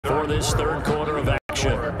for this third quarter of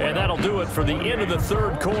action. And that'll do it for the end of the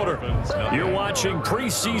third quarter. You're watching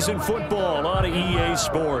preseason football on EA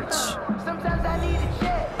Sports. Sometimes I need a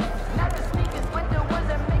check. Not the sneakers, but the ones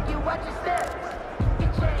that make you watch your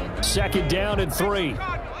steps. Second down and 3.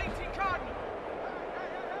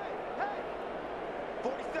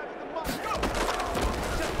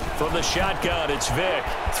 From the shotgun, it's Vick.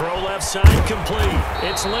 Throw left side complete.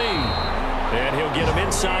 It's Lee. And he'll get him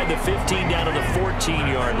inside the 15 down to the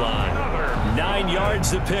 14-yard line. 9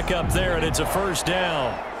 yards to pick up there, and it's a first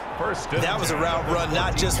down. That was a route run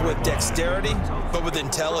not just with dexterity, but with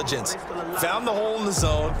intelligence. Found the hole in the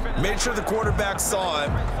zone, made sure the quarterback saw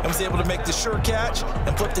him, and was able to make the sure catch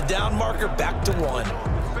and put the down marker back to 1.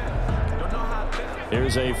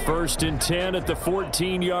 Here's a 1st and 10 at the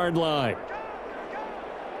 14-yard line.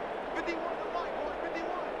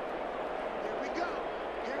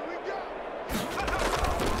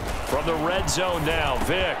 From the red zone now,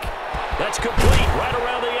 Vick. That's complete right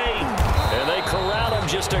around the 8. And they corral him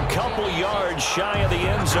just a couple yards shy of the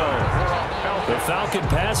end zone. The Falcon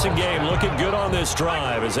passing game looking good on this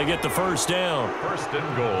drive as they get the first down. First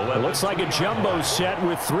and goal. It looks like a jumbo set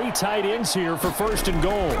with 3 tight ends here for first and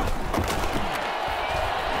goal.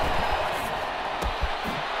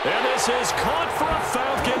 And this is caught for a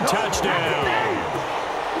Falcon touchdown.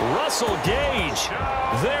 Russell Gage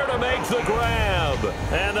there to make the grab.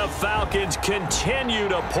 And the Falcons continue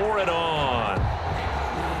to pour it on.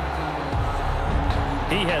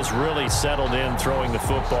 He has really settled in throwing the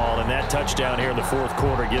football, and that touchdown here in the fourth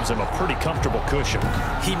quarter gives him a pretty comfortable cushion.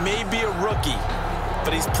 He may be a rookie,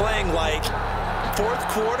 but he's playing like fourth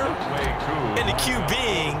quarter, and the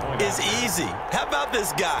QBing is easy. How about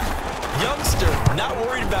this guy? Youngster, not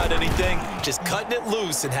worried about anything, just cutting it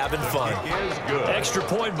loose and having fun. Extra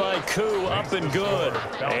point by Koo, up and good.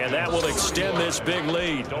 And that will extend this big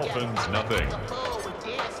lead. Dolphins, nothing.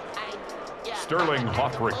 Sterling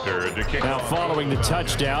Hoffrichter to kick now off. Following the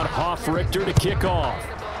touchdown, Hoffrichter to kick off.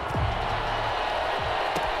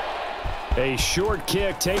 A short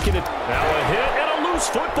kick taking it. Now a hit and a loose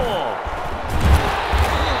football.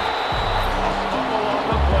 On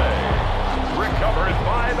the play. Recovered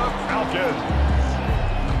by the Falcons.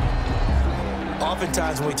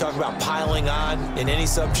 Oftentimes when we talk about piling on in any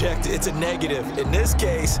subject, it's a negative. In this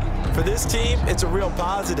case, for this team, it's a real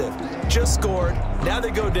positive. Just scored. Now they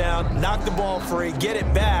go down, knock the ball free, get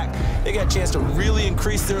it back. They got a chance to really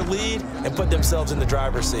increase their lead and put themselves in the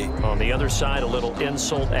driver's seat. On the other side, a little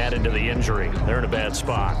insult added to the injury. They're in a bad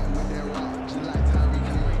spot.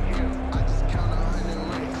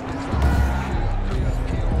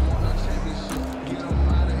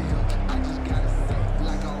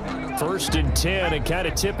 First and 10, and kind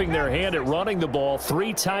of tipping their hand at running the ball.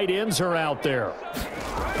 3 tight ends are out there.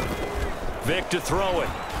 Vick to throw it.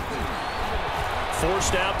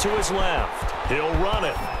 Forced out to his left. He'll run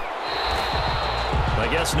it. I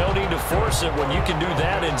guess no need to force it when you can do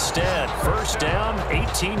that instead. First down,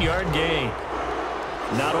 18-yard gain.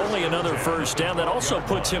 Not only another first down, that also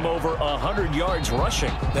puts him over 100 yards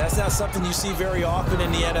rushing. That's not something you see very often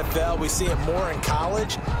in the NFL. We see it more in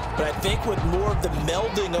college. But I think with more of the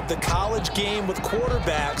melding of the college game with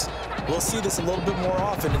quarterbacks, we'll see this a little bit more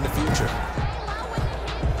often in the future.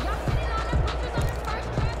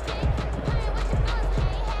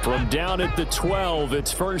 From down at the 12,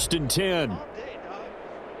 it's first and 10.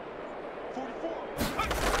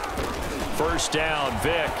 First down,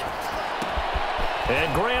 Vick.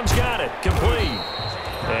 And Graham's got it, complete.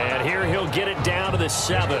 And here he'll get it down to the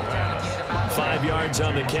 7. 5 yards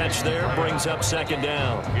on the catch there, brings up second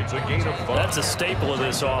down. It's a gain of 5. That's a staple of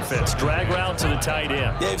this offense. Drag route to the tight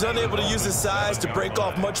end. Yeah, he's unable to use his size to break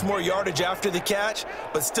off much more yardage after the catch,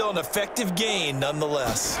 but still an effective gain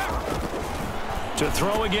nonetheless. To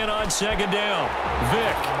throw again on second down,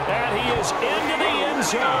 Vick. And he is into the end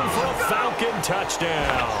zone for a Falcon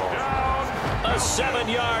touchdown. A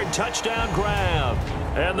 7-yard touchdown grab.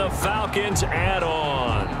 And the Falcons add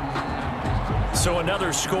on. So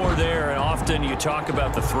another score there, and often you talk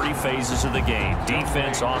about the 3 phases of the game.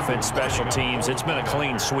 Defense, offense, special teams. It's been a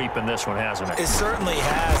clean sweep in this one, hasn't it? It certainly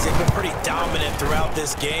has. They've been pretty dominant throughout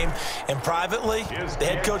this game. And privately, the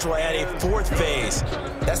head coach will add a 4th phase.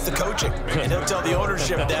 That's the coaching. And he'll tell the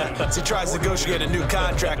ownership that as he tries to negotiate a new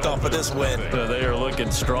contract off of this win. They are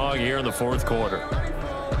looking strong here in the fourth quarter.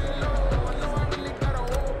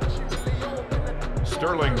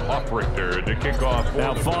 Sterling Hoffrichter to kick off.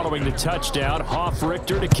 Now following the touchdown,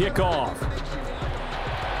 Hoffrichter to kick off.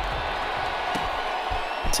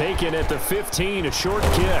 Taken at the 15, a short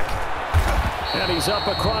kick. And he's up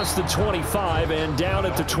across the 25 and down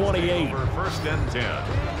at the 28. First and 10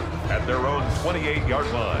 at their own 28-yard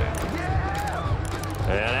line.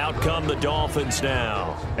 And out come the Dolphins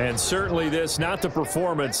now. And certainly this, not the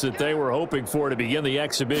performance that they were hoping for to begin the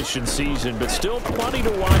exhibition season, but still plenty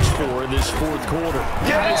to watch for in this fourth quarter.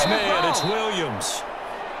 Nice man, it's Williams.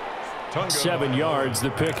 7 yards,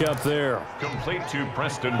 the pickup there. Complete to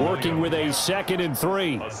Preston Working Williams. with a 2nd and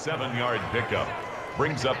 3. A 7-yard pickup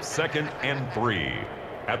brings up 2nd and 3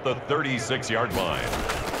 at the 36-yard line.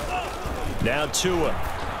 Now Tua.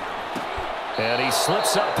 And he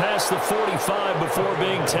slips up past the 45 before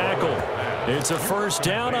being tackled. It's a first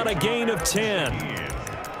down on a gain of 10.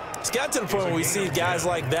 It's got to the point where we see guys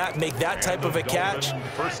like that make that type of a catch.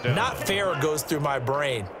 Not fair goes through my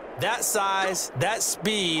brain. That size, that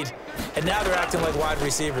speed, and now they're acting like wide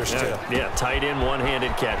receivers too. Yeah, tight end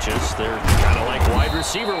one-handed catches. They're kind of like wide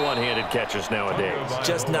receiver one-handed catches nowadays.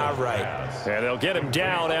 Just not right. And they'll get him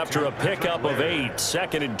down after a pickup of 8,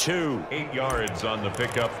 2nd and 2. 8 yards on the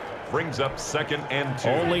pickup brings up 2nd and 2.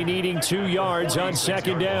 Only needing 2 yards on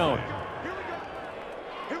 2nd down.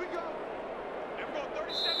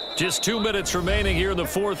 Just 2 minutes remaining here in the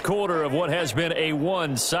fourth quarter of what has been a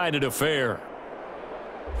one-sided affair.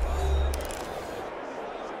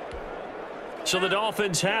 So the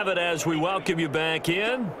Dolphins have it as we welcome you back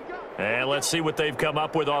in. And let's see what they've come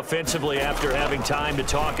up with offensively after having time to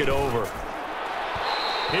talk it over.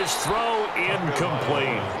 His throw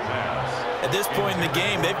incomplete. At this point in the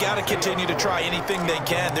game, they've got to continue to try anything they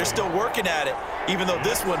can. They're still working at it, even though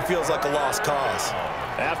this one feels like a lost cause.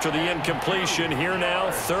 After the incompletion, here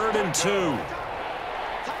now, 3rd and 2.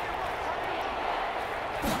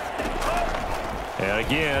 And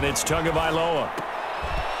again, it's Tagovailoa.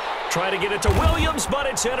 Try to get it to Williams, but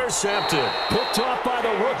it's intercepted. Picked off by the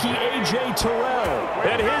rookie A.J. Terrell.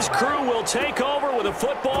 And his crew will take over with a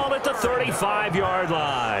football at the 35-yard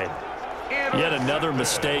line. Yet another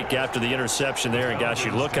mistake after the interception there. And, gosh,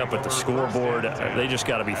 you look up at the scoreboard. They just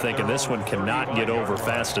got to be thinking this one cannot get over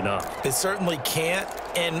fast enough. It certainly can't.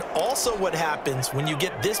 And also what happens when you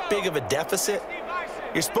get this big of a deficit,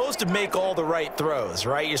 you're supposed to make all the right throws,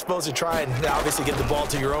 right? You're supposed to try and obviously get the ball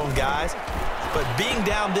to your own guys. But being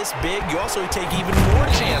down this big, you also take even more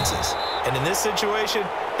chances. And in this situation,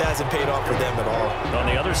 that hasn't paid off for them at all. On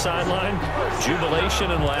the other sideline,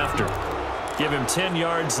 jubilation and laughter. Give him 10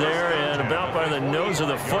 yards there, and about by the nose of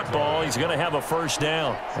the football, he's going to have a first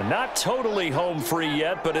down. And not totally home free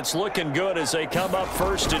yet, but it's looking good as they come up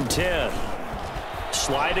 1st and 10.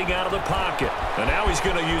 Sliding out of the pocket, and now he's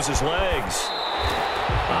going to use his legs.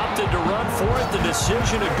 Opted to run for it. The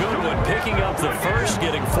decision, a good one. Picking up the first,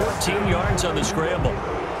 getting 14 yards on the scramble.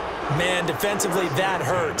 Man, defensively, that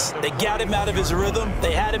hurts. They got him out of his rhythm.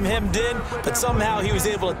 They had him hemmed in, but somehow he was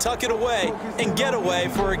able to tuck it away and get away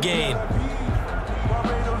for a gain.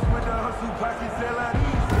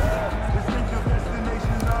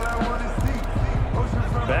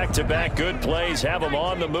 Back-to-back good plays have him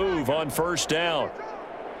on the move on first down.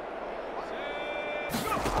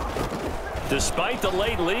 Despite the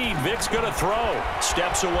late lead, Vick's going to throw.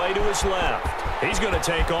 Steps away to his left. He's going to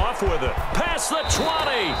take off with it. Past the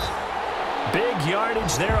 20. Big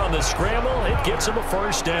yardage there on the scramble. It gets him a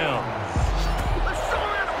first down.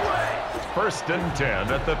 1st and 10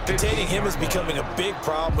 at the 50. Containing him is becoming a big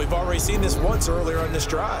problem. We've already seen this once earlier on this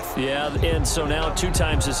drive. Yeah, and so now 2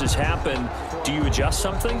 times this has happened. Do you adjust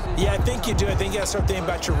something? Yeah, I think you do. I think you got to start thinking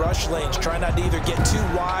about your rush lanes. Try not to either get too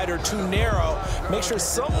wide or too narrow. Make sure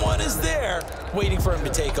someone is there waiting for him to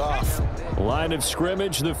take off. Line of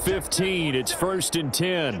scrimmage, the 15. It's 1st and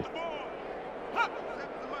 10.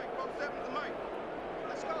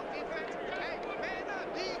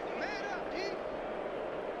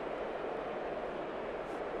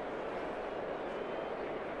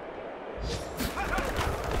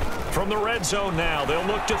 From the red zone now, they'll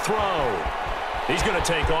look to throw. He's going to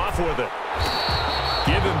take off with it.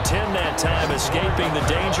 Give him 10 that time, escaping the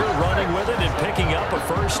danger, running with it, and picking up a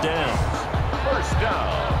first down. First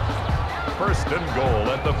down. 1st and goal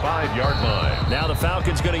at the 5-yard line. Now the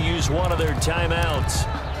Falcons going to use one of their timeouts.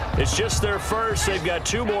 It's just their first. They've got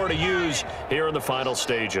 2 more to use here in the final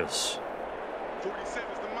stages.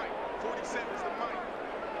 47 is the mic. 47 is the mic.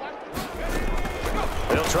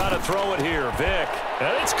 They'll try to throw it here. Vick.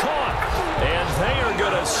 And it's caught. And they are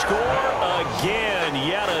going to score again.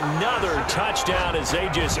 Yet another touchdown as they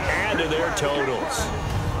just add to their totals.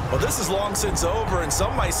 Well, this is long since over, and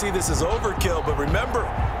some might see this as overkill. But remember,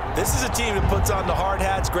 this is a team that puts on the hard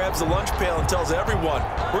hats, grabs the lunch pail, and tells everyone,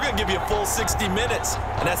 we're going to give you a full 60 minutes.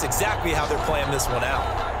 And that's exactly how they're playing this one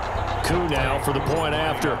out. Coup now for the point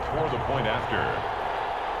after.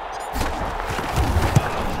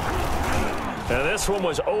 And this one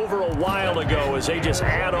was over a while ago as they just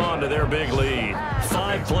add on to their big lead.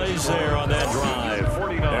 5 plays there on that drive.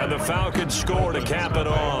 And the Falcons score to cap it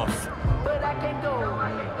off.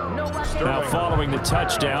 Now following the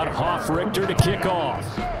touchdown, Richter to kick off.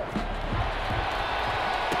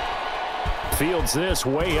 Fields this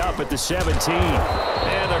way up at the 17.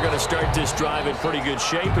 And they're going to start this drive in pretty good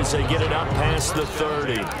shape as they get it up past the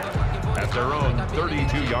 30. At their own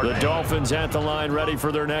 32-yard line. The Dolphins at the line ready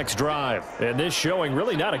for their next drive. And this showing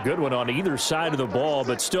really not a good one on either side of the ball,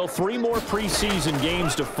 but still 3 more preseason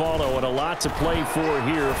games to follow and a lot to play for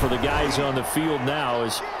here for the guys on the field now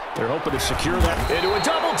as they're hoping to secure that into a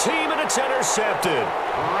double team, and it's intercepted.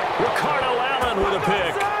 Ricardo Allen with a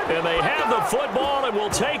pick. And they have the football and will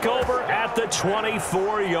take over at the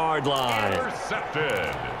 24-yard line.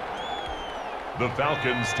 Intercepted. The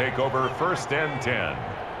Falcons take over 1st and 10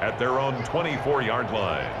 at their own 24-yard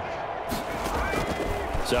line.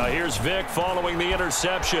 So here's Vick following the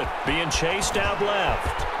interception, being chased out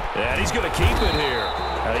left. And he's going to keep it here.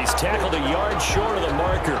 He's tackled a yard short of the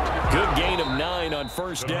marker. Good gain of 9 on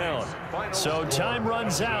 1st down. So time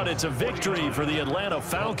runs out. It's a victory for the Atlanta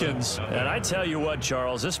Falcons. And I tell you what,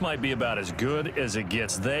 Charles, this might be about as good as it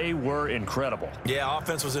gets. They were incredible. Yeah,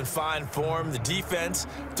 offense was in fine form. The defense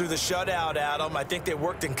threw the shutout at them. I think they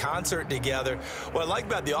worked in concert together. What I like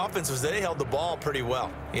about the offense was they held the ball pretty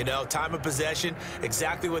well. You know, time of possession,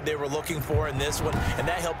 exactly what they were looking for in this one. And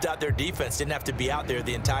that helped out their defense. Didn't have to be out there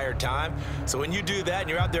the entire time. So when you do that and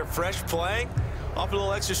you're out there fresh playing, off a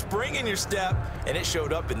little extra spring in your step, and it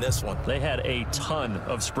showed up in this one. They had a ton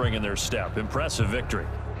of spring in their step. Impressive victory.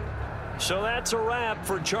 So that's a wrap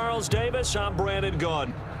for Charles Davis. I'm Brandon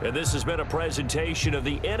Gaudin, and this has been a presentation of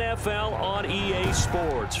the NFL on EA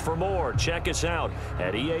Sports. For more, check us out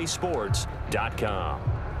at easports.com.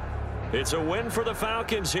 It's a win for the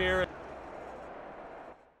Falcons here.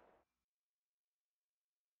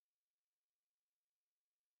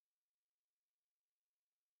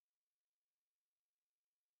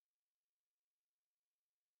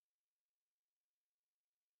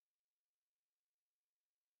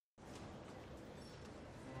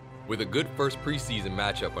 With a good first preseason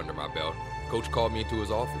matchup under my belt, Coach called me into his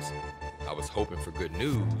office. I was hoping for good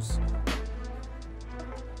news.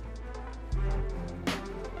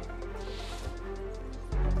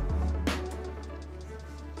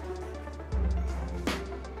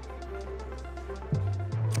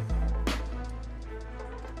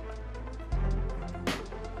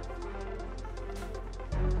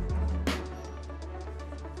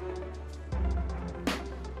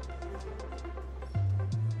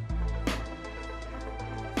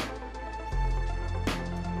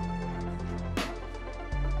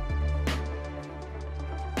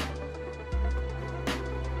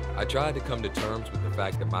 I tried to come to terms with the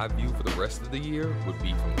fact that my view for the rest of the year would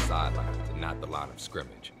be from the sidelines and not the line of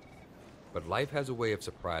scrimmage. But life has a way of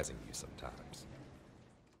surprising you sometimes.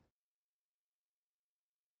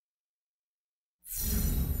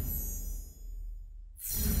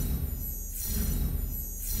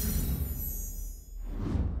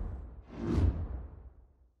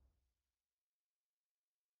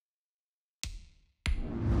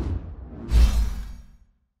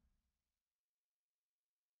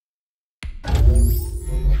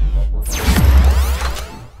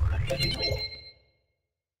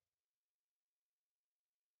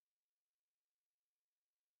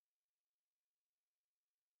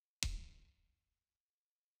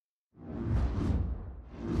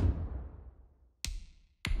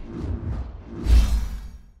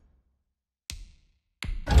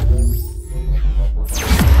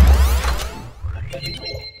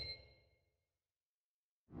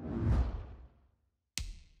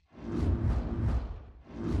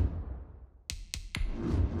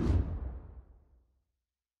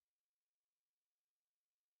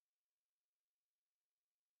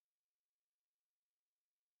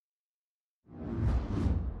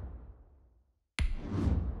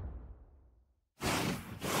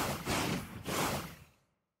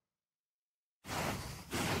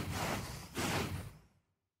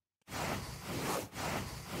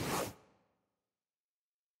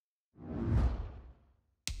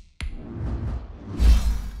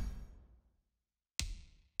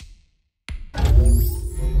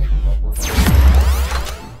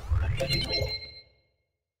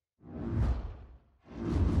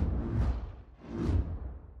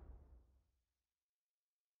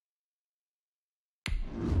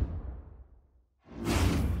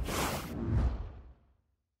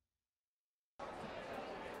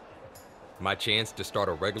 My chance to start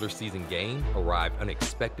a regular season game arrived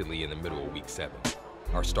unexpectedly in the middle of week 7.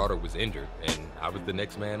 Our starter was injured, and I was the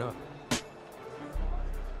next man up.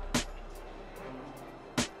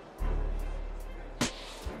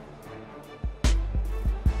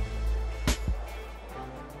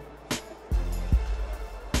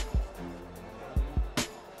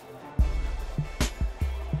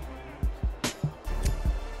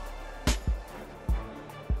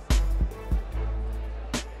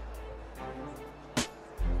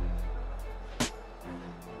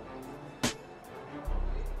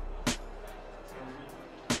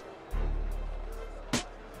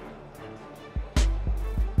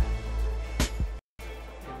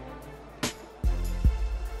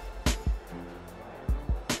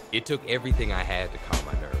 It took everything I had to calm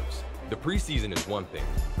my nerves. The preseason is one thing,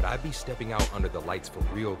 but I'd be stepping out under the lights for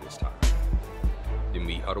real this time. Then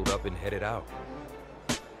we huddled up and headed out.